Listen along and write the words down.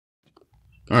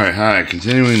Alright, hi,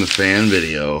 continuing the fan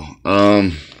video.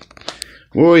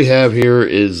 What we have here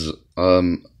is,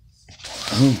 we're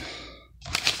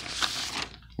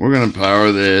gonna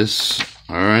power this,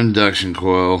 our induction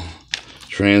coil,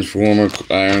 transformer,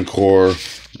 iron core,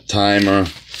 timer,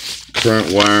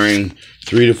 current wiring,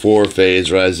 3 to 4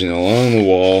 phase rising along the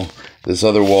wall, this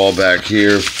other wall back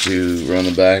here to run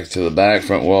the back to the back,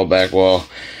 front wall, back wall.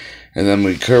 And then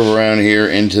we curve around here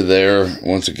into there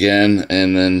once again,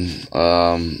 and then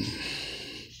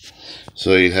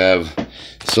so you have,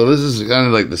 so this is kind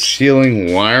of like the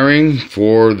ceiling wiring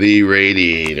for the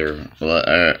radiator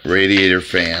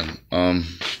fan.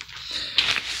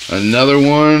 Another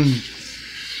one,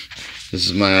 this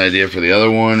is my idea for the other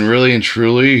one. Really and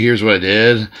truly, here's what I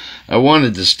did. I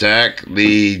wanted to stack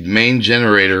the main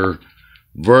generator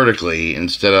vertically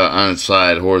instead of on its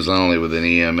side horizontally with an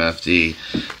EMFD.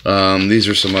 These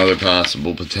are some other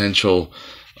possible potential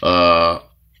wire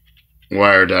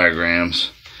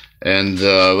diagrams, and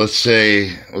let's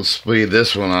speed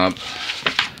this one up.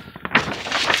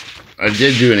 I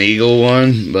did do an eagle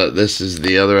one, but this is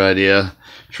the other idea.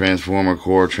 Transformer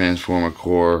core,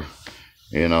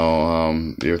 you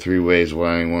know, your 3 ways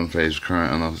wiring, 1 phase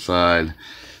current on the side,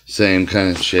 same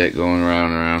kind of shit going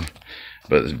around and around,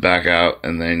 but it's back out,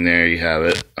 and then there you have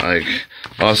it. Like,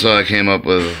 also I came up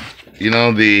with, you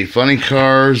know, the funny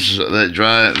cars that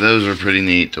drive, those are pretty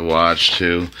neat to watch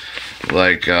too.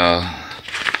 Like, we'll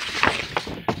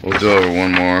do over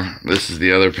one more. This is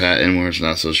the other pattern where it's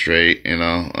not so straight, you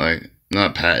know, like,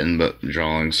 not pattern, but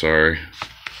drawing, sorry.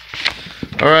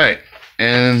 Alright,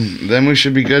 and then we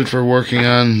should be good for working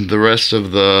on the rest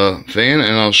of the fan,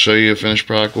 and I'll show you a finished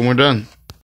product when we're done.